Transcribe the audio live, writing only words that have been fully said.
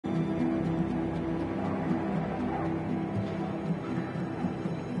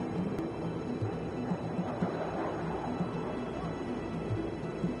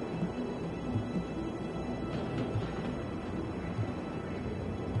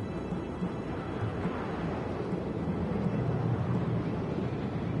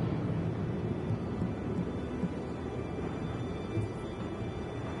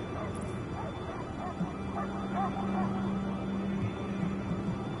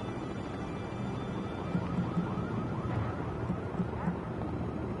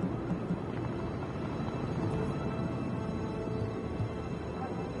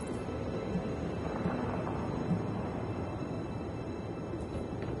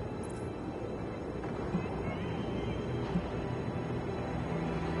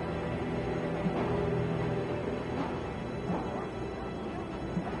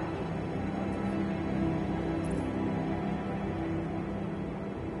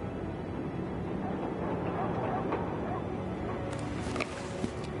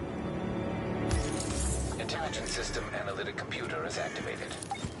System analytic computer is activated.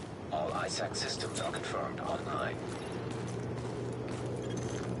 All ISAC systems are confirmed online.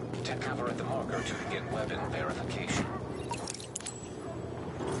 Take cover at the marker to begin weapon verification.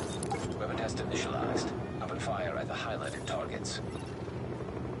 Weapon test initialized. Open fire at the highlighted targets.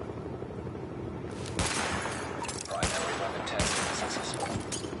 Primary weapon test successful.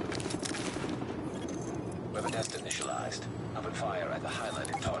 Weapon test initialized. Open fire at the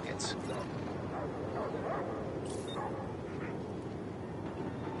highlighted targets.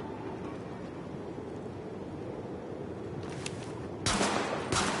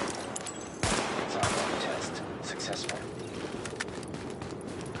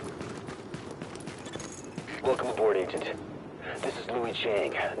 Welcome aboard, Agent. This is Louis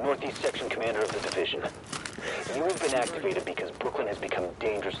Chang, Northeast Section Commander of the Division. You have been activated because Brooklyn has become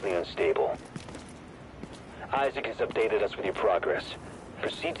dangerously unstable. Isaac has updated us with your progress.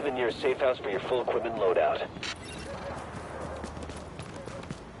 Proceed to the nearest safe house for your full equipment loadout.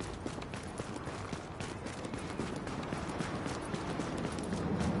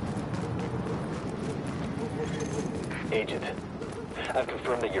 Agent, I've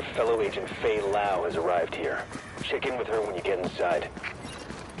confirmed that your fellow agent Faye Lau has arrived here. Check in with her when you get inside.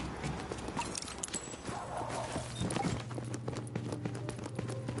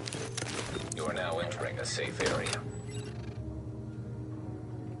 You are now entering a safe area.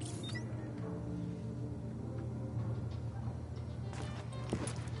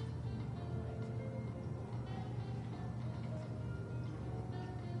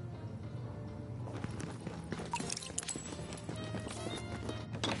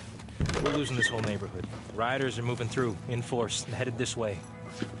 We're losing this whole neighborhood. Rioters are moving through, in force, and headed this way.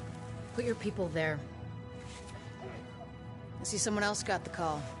 Put your people there. I see someone else got the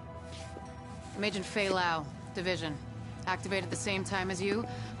call. I'm Agent Faye Lau, Division. Activated the same time as you,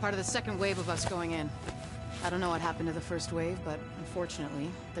 part of the second wave of us going in. I don't know what happened to the first wave, but unfortunately,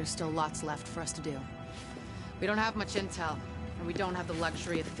 there's still lots left for us to do. We don't have much intel, and we don't have the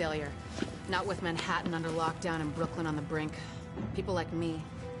luxury of failure. Not with Manhattan under lockdown and Brooklyn on the brink. People like me,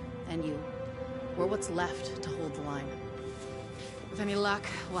 and you, we're what's left to hold the line. With any luck,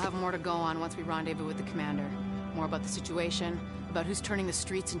 we'll have more to go on once we rendezvous with the commander. More about the situation, about who's turning the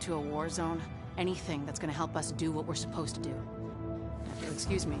streets into a war zone. Anything that's gonna help us do what we're supposed to do. If you'll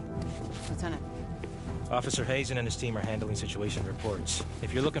excuse me, Lieutenant. Officer Hazen and his team are handling situation reports.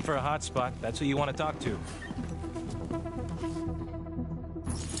 If you're looking for a hotspot, that's who you want to talk to.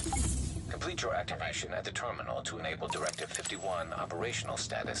 Complete your activation at the terminal to enable Directive 51 operational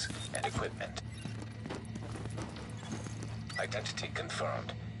status and equipment. Identity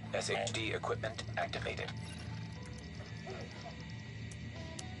confirmed. SHD equipment activated.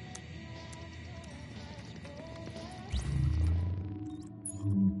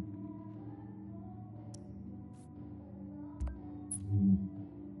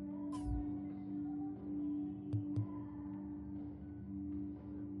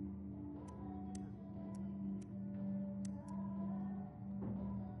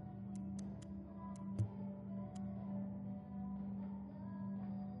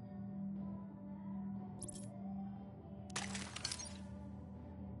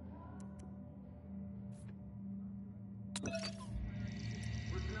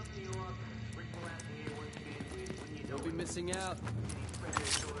 Don't be missing out.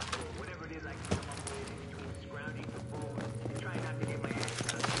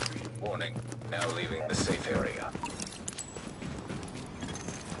 Warning, now leaving the safe area.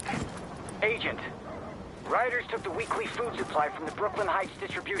 Agent, rioters took the weekly food supply from the Brooklyn Heights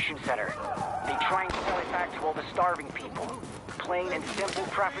distribution center. They try and sell it back to all the starving people. Plain and simple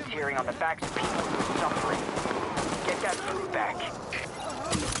profiteering on the backs of people who are suffering. Get that food back.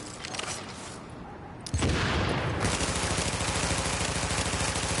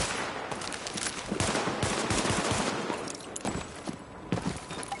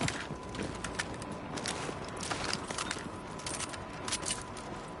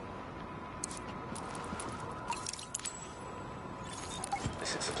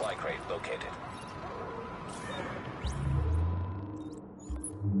 Supply crate located.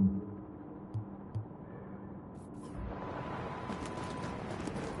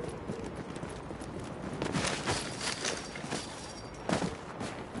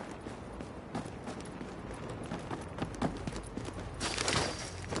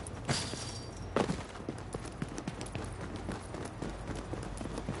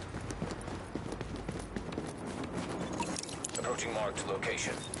 Approaching marked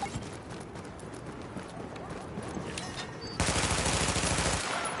location.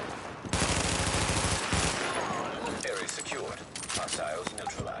 Area secured. Hostiles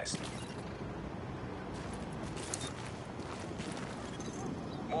neutralized.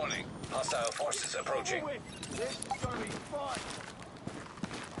 approaching. This is gonna be fun.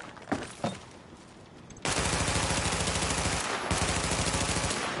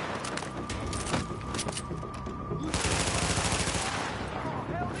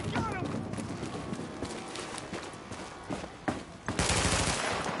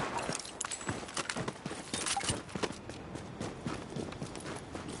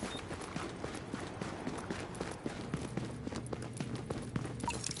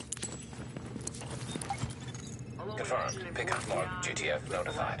 Confirmed. Pickup mark. GTF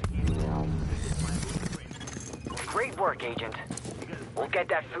notified. Great work, Agent. We'll get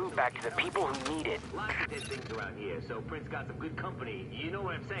that food back to the people who need it. Lots of dead things around here, so Prince got some good company. You know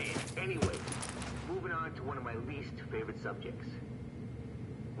what I'm saying? Anyway, moving on to one of my least favorite subjects.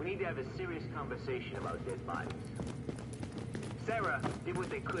 We need to have a serious conversation about dead bodies. Sarah did what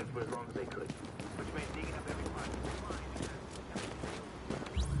they could for as long as they could, which meant digging up every part of the mine.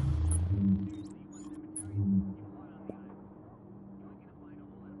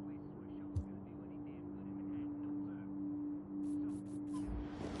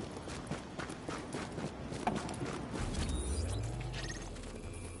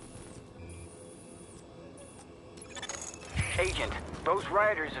 Agent, those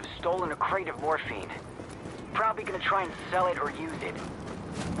rioters have stolen a crate of morphine. Probably gonna try and sell it or use it.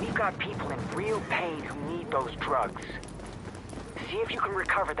 We've got people in real pain who need those drugs. See if you can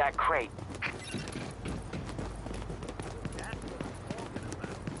recover that crate.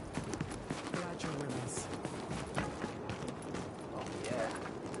 Glad you're with us. Oh yeah,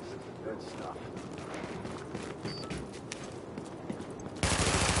 this is the good stuff.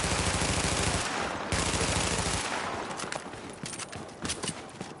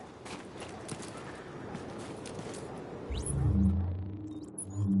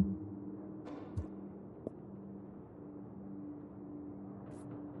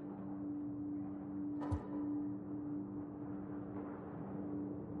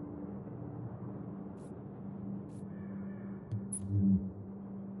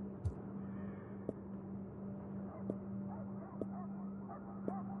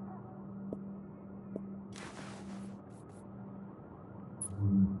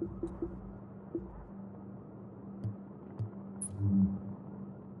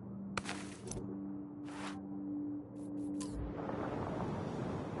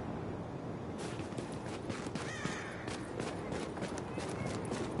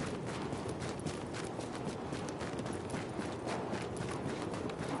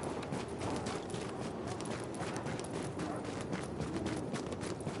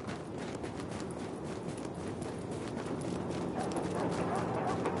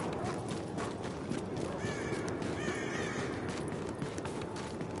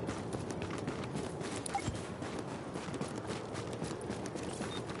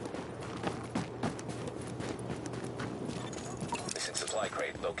 Supply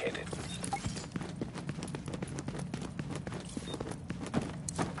crate located.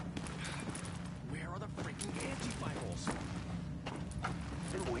 Where are the freaking antivirals?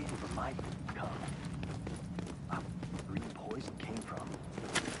 Been waiting for my to come. Green poison came from.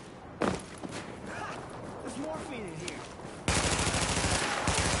 There's morphine in here.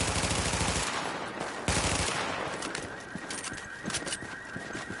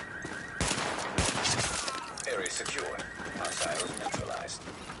 Area secure. Hostiles neutralized.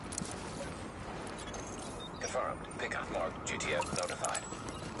 Confirmed. Pickup mark. GTF notified.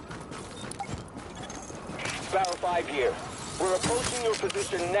 Battle 5 here. We're approaching your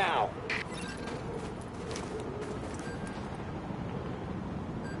position now.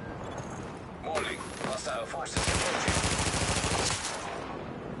 Morning. Hostile forces approaching.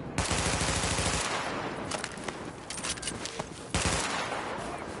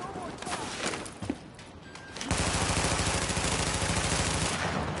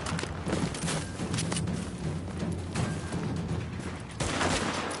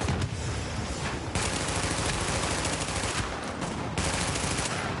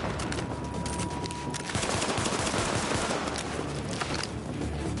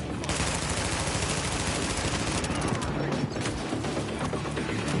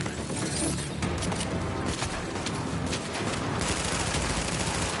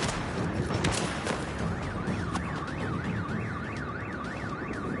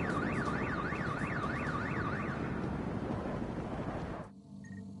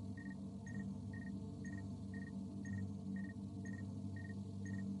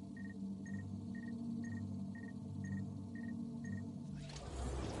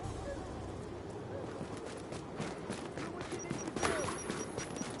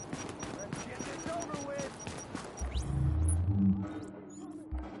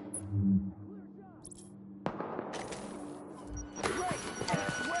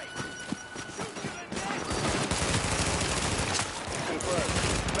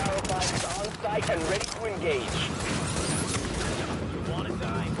 and ready to engage. You wanna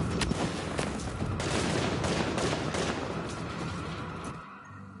die?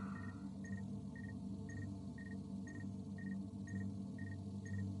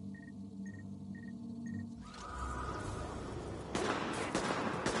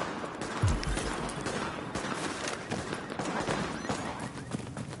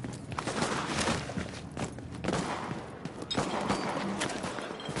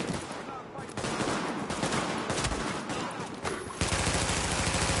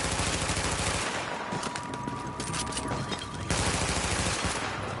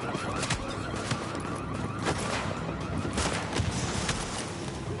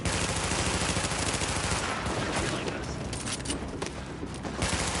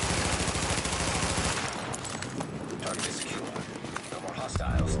 Target is secure. No more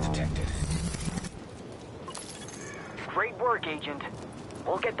hostiles detected. Great work, Agent.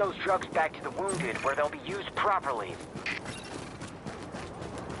 We'll get those drugs back to the wounded where they'll be used properly.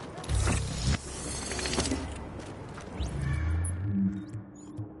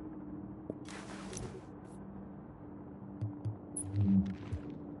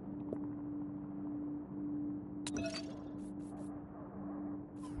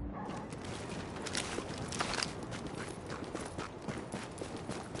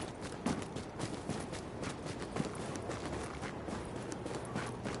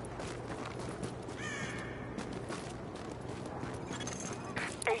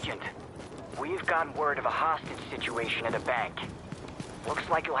 Agent, we've gotten word of a hostage situation at a bank. Looks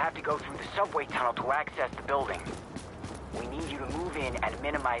like you'll have to go through the subway tunnel to access the building. We need you to move in and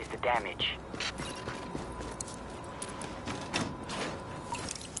minimize the damage.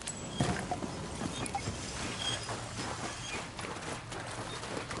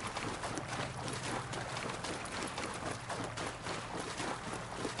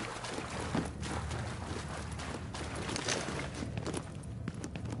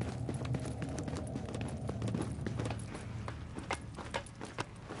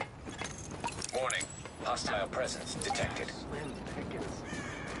 Warning. Hostile presence detected.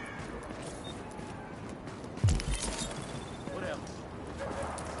 What else?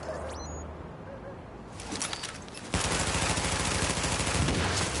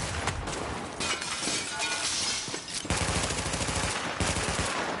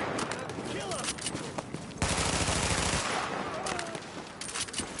 Kill him!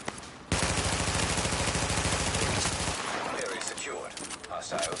 Area secured.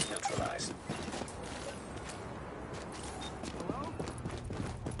 Hostiles neutralized. Hello?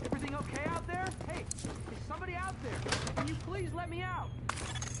 Everything okay out there? Hey, is somebody out there? Can you please let me out?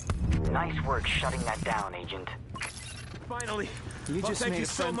 Nice work shutting that down, Agent. Finally! You just thank made you a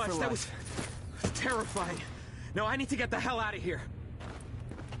so friend much. for That life. was terrifying. No, I need to get the hell out of here.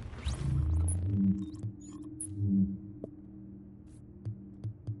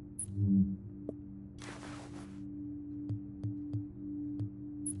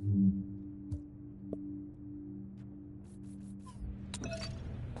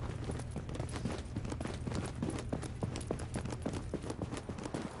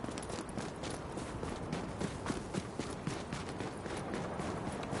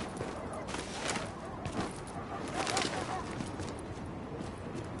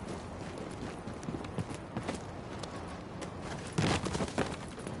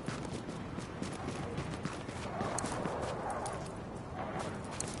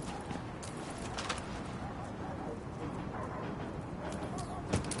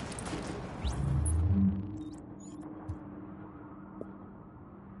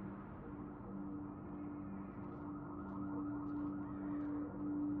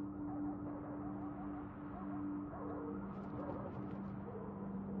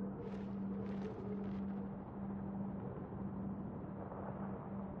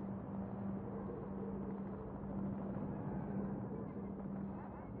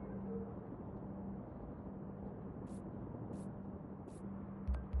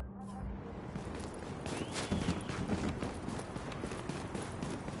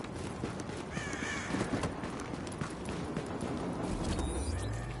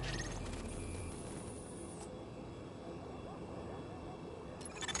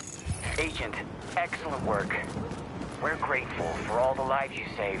 Agent, excellent work. We're grateful for all the lives you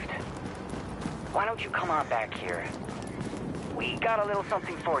saved. Why don't you come on back here? We got a little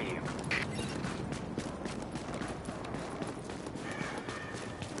something for you.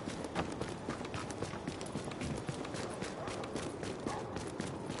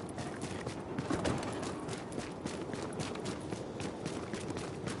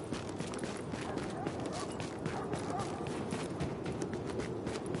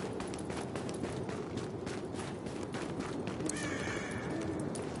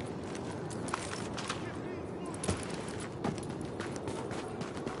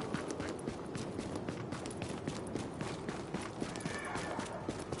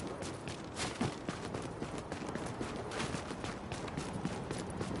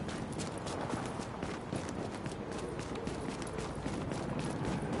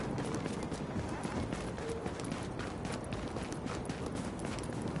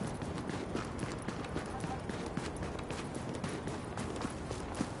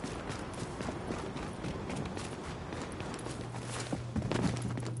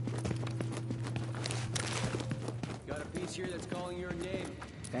 place here that's calling your name.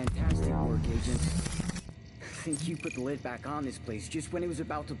 Fantastic work, Agent. I think you put the lid back on this place just when it was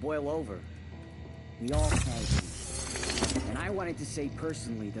about to boil over. We all thank you. And I wanted to say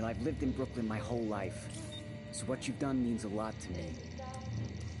personally that I've lived in Brooklyn my whole life. So what you've done means a lot to me.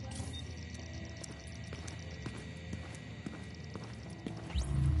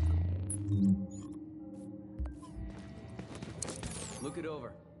 Look it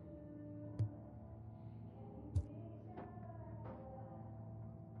over.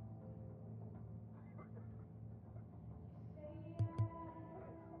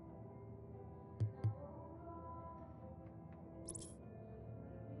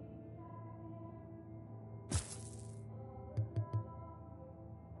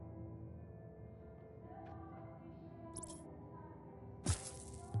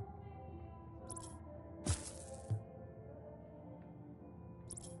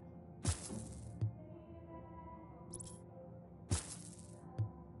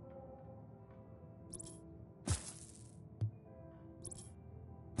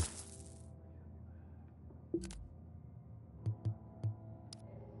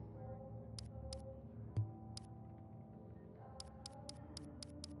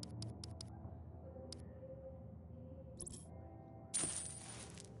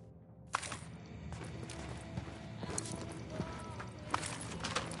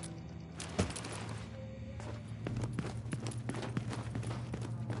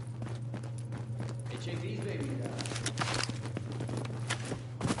 Check these babies out.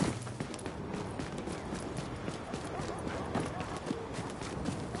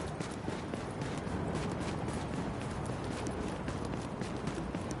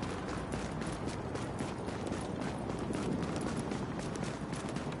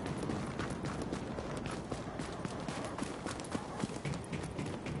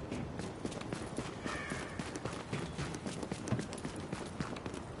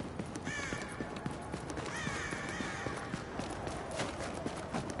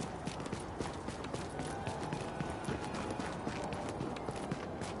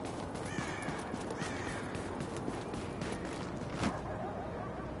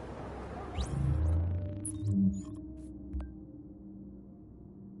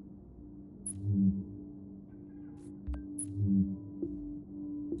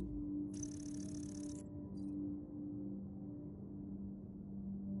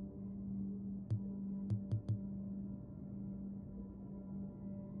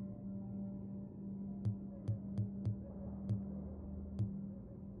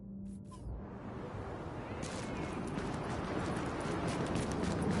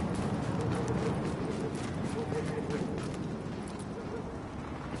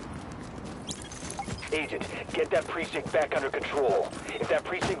 Agent, get that precinct back under control. If that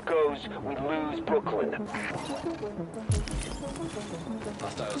precinct goes, we lose Brooklyn.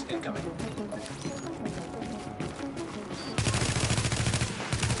 Hostiles incoming.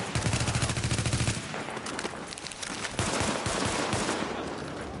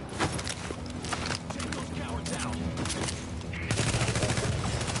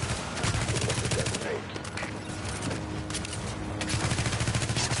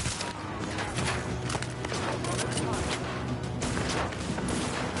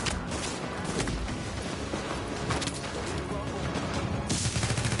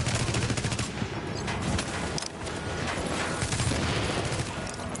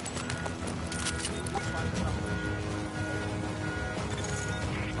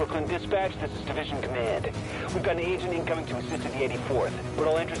 Brooklyn Dispatch, this is Division Command. We've got an agent incoming to assist at the 84th, but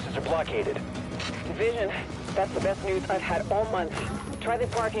all entrances are blockaded. Division, that's the best news I've had all month. Try the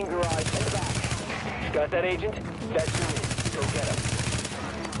parking garage in the back. Got that, Agent? That's your in. Go get him.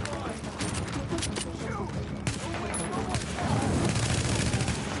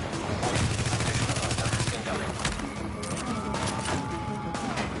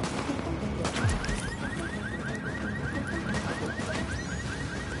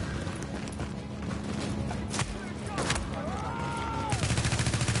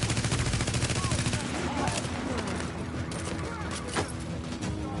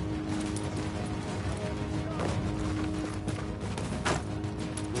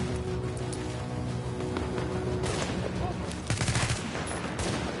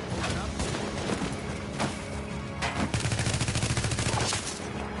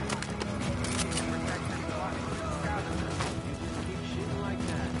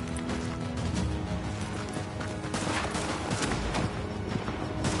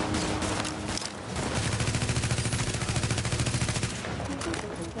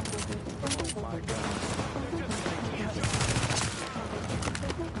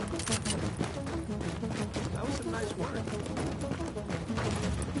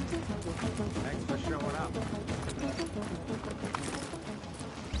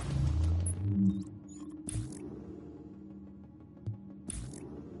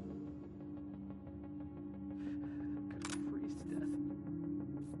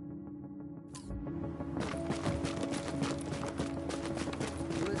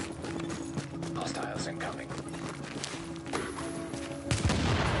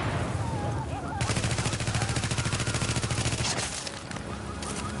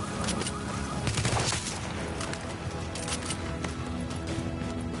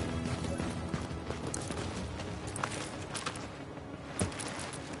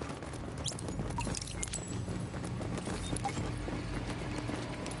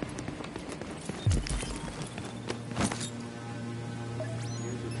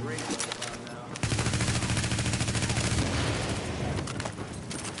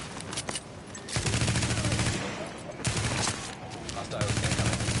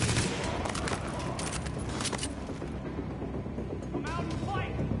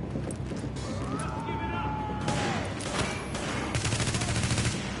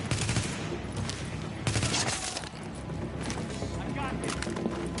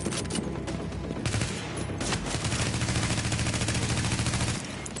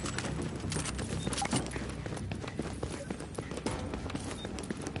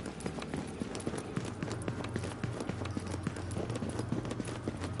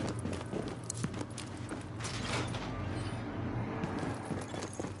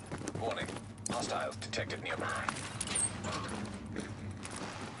 detected nearby.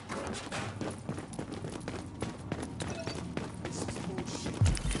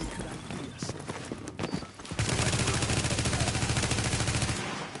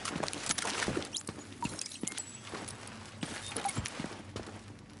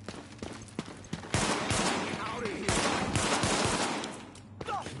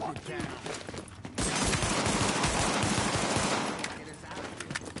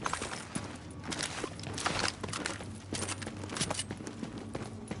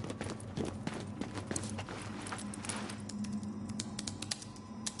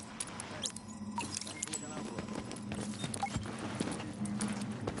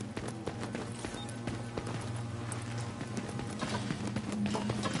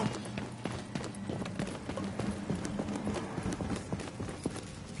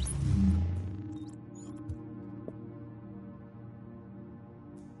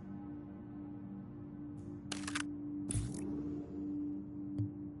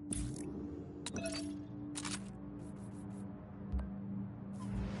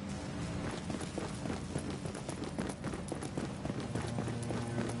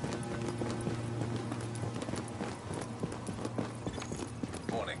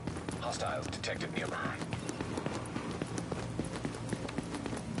 Hostiles detected nearby.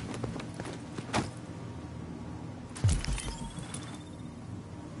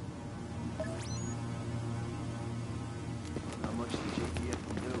 How much did JP have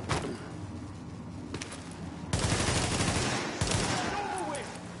to do?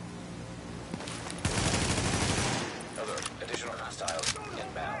 Alert, additional hostiles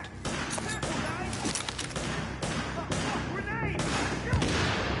inbound.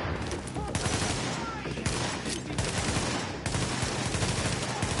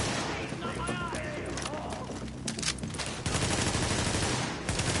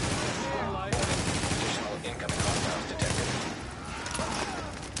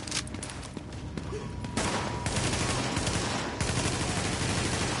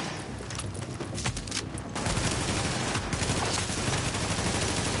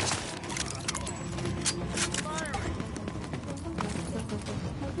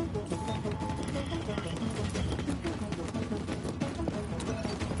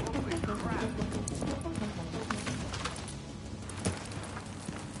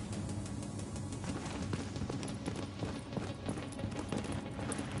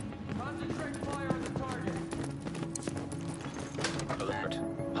 Alert.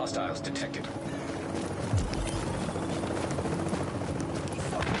 Hostiles detected.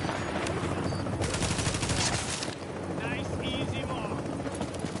 Nice, easy mark.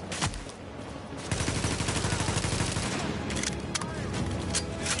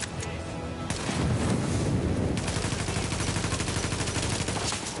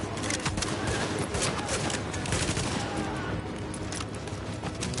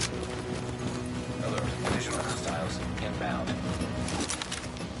 Alert. Additional hostiles inbound.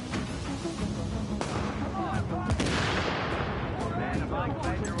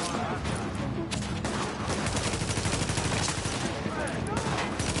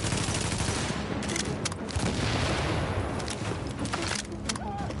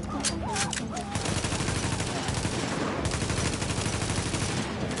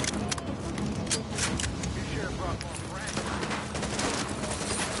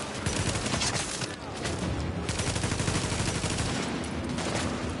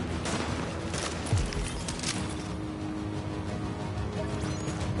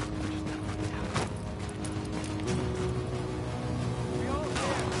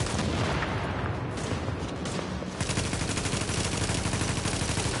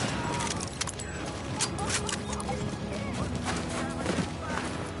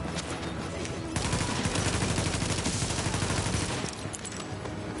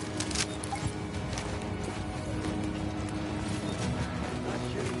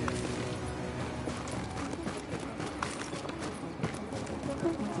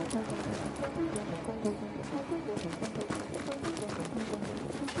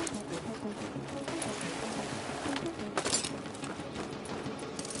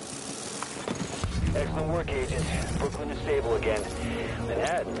 Excellent work, Agent. Brooklyn is stable again.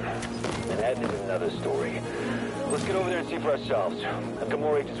 Manhattan is another story. Let's get over there and see for ourselves. I've got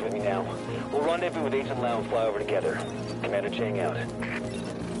more agents with me now. We'll rendezvous with Agent Lau and fly over together. Commander Chang out.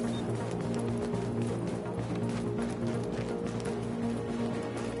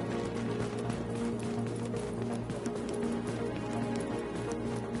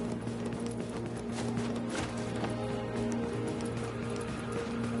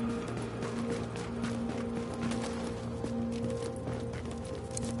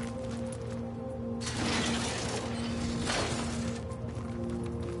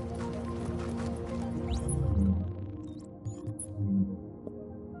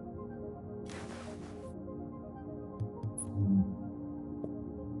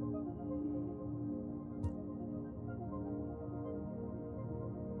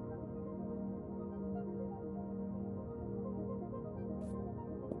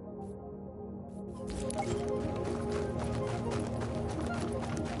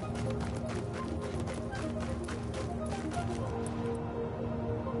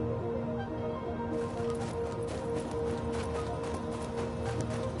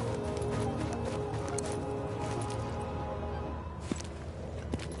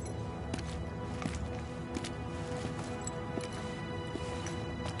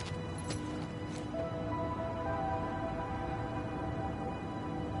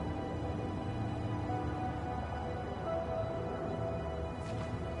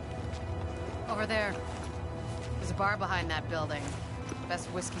 over there. There's a bar behind that building. Best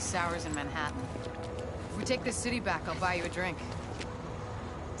whiskey sours in Manhattan. If we take this city back, I'll buy you a drink.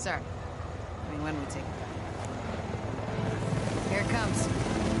 Sorry. I mean, when we take it back. Here it comes.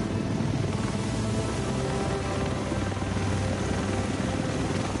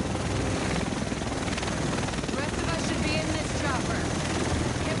 The rest of us should be in this chopper.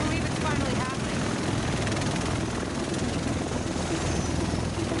 Can't believe it's finally happening.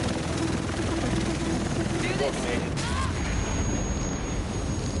 Do this!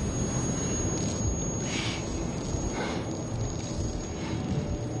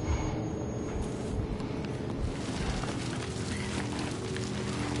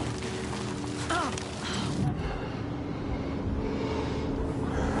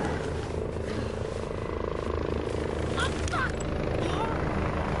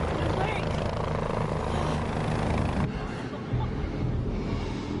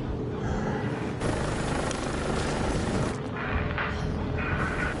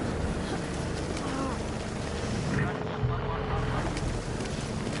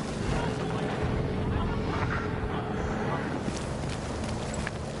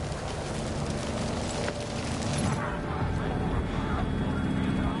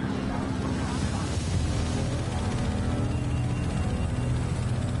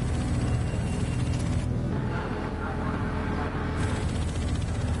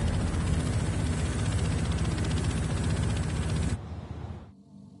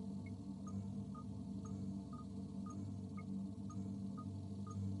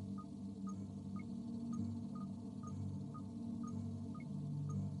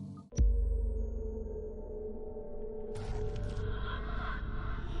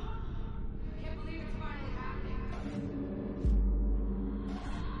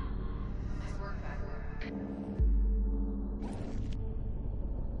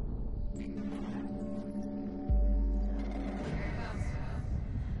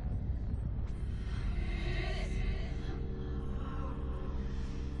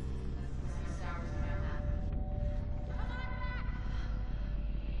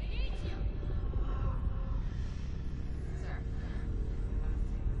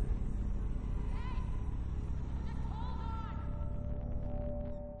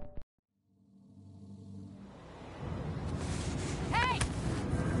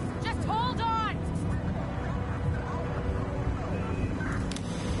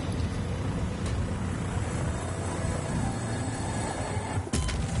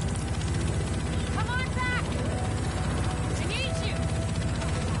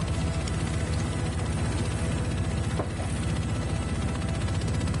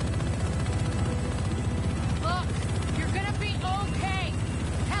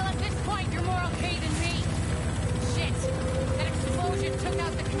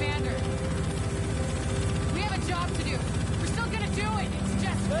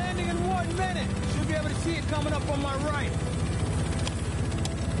 Coming up on my right.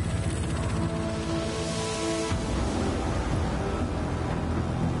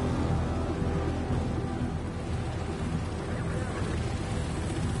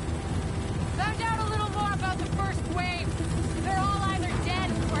 Found out a little more about the first wave. They're all either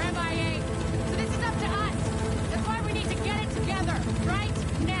dead or MIA. So this is up to us. That's why we need to get it together, right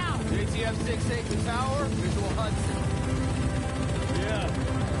now. JTF 6-8 the tower, visual Hudson. Yeah,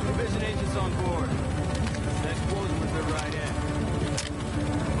 division agents on board. Next closing with their right end.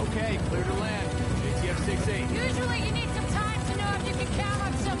 Okay, clear to land. JTF 6-8. Usually you need some time to know if you can count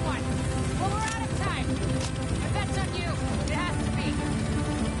on someone. Well, we're out of time. If that's on you, it has to be.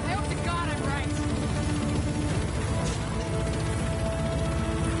 I hope to God I'm right.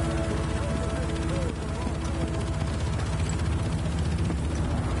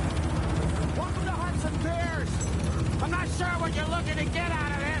 Welcome to Hudson Piers. I'm not sure what you're looking to get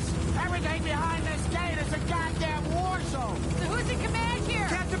out of this. Everything behind this gate is a goddamn war zone. So who's in command here?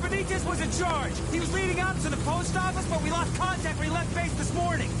 Captain Benitez was in charge. He was leading up to the post office, but we lost contact when he left base this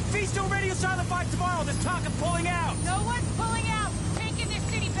morning. If he's still radio silent by tomorrow, there's talk of pulling out. No one's pulling out. Taking this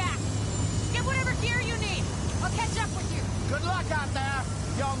city back. Get whatever gear you need. I'll catch up with you. Good luck out there.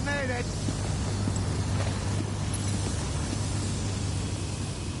 You'll need it.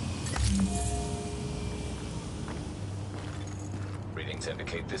 Readings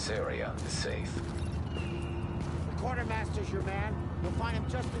indicate this area is safe. The quartermaster's your man. You'll find him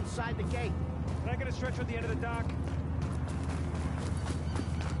just inside the gate. Can I get a stretcher at the end of the dock?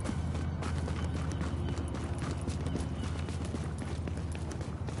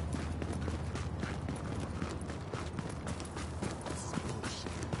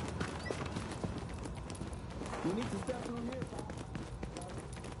 You need to step through here.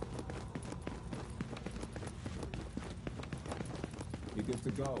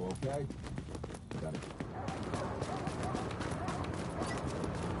 have to go, okay? Got it.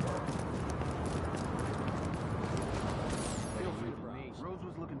 Feel free for me. Rose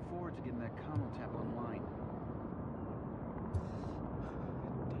was looking forward to getting that combo tap online.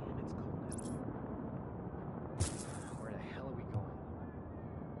 Damn, it's cold out. Where the hell are we going?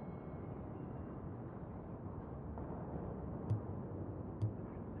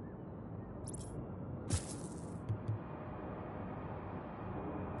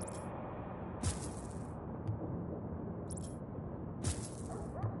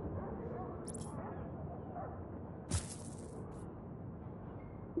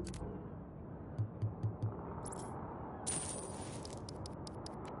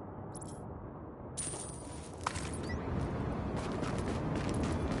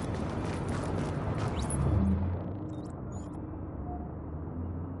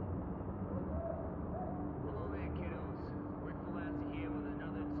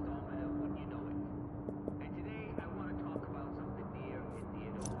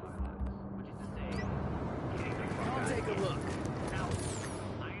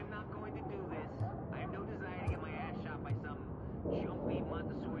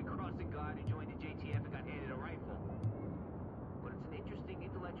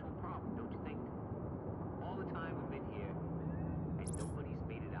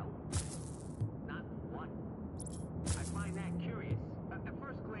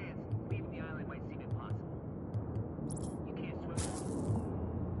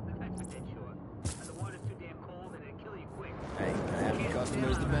 Customer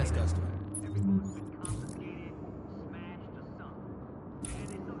is the best customer. Everyone's been confiscated, smashed, or sunk. And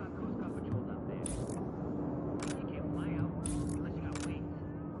they still got Coast Guard patrols out there. You can't fly out unless you got wings.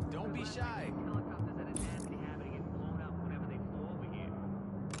 Don't be shy. Helicopters had a nasty habit of getting blown up whenever they flew over here.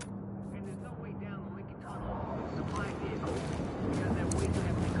 And there's no way down the Lincoln Tunnel with supply vehicles because they're way too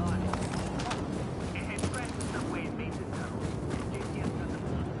heavily guarded. And scratch the subway and maintenance tunnels. JTF got them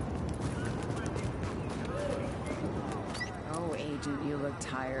blocked. Oh, Agent, you look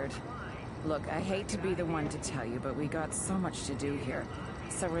tired. Look, I hate to be the one to tell you, but we got so much to do here.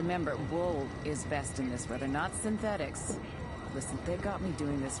 So remember, wool is best in this weather, not synthetics. Listen, they got me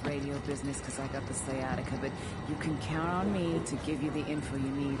doing this radio business because I got the sciatica, but you can count on me to give you the info you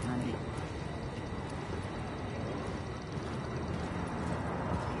need, honey.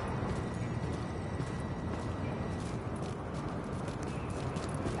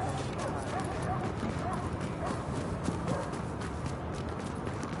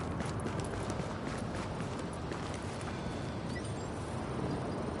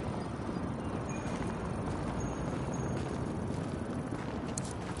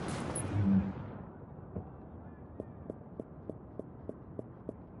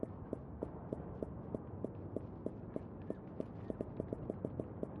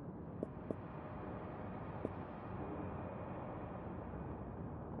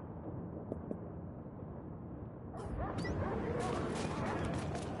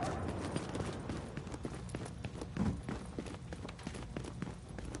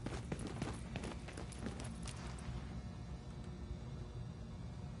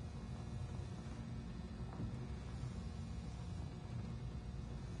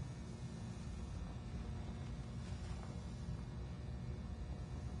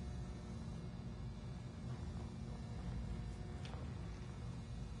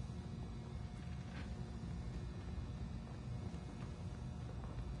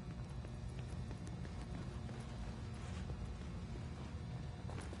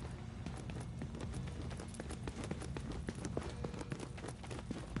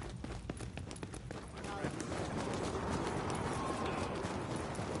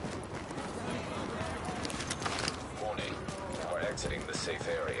 Exiting the safe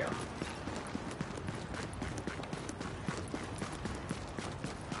area.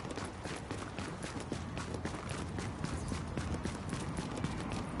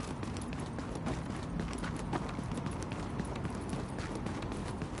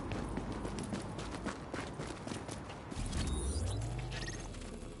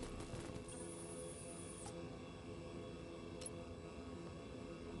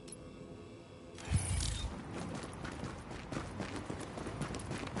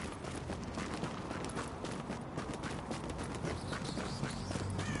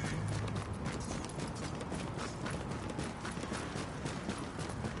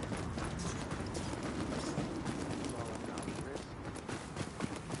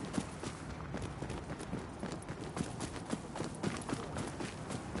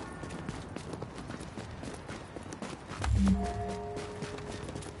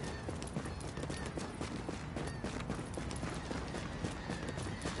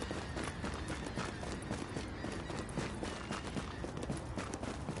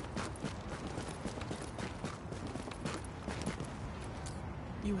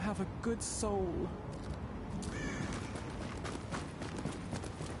 you have a good soul.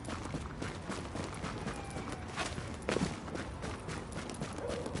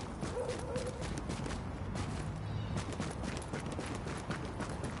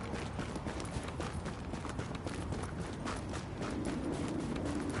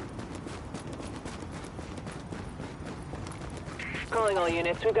 Calling all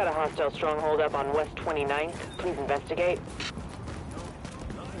units. We've got a hostile stronghold up on West 29th. Please investigate.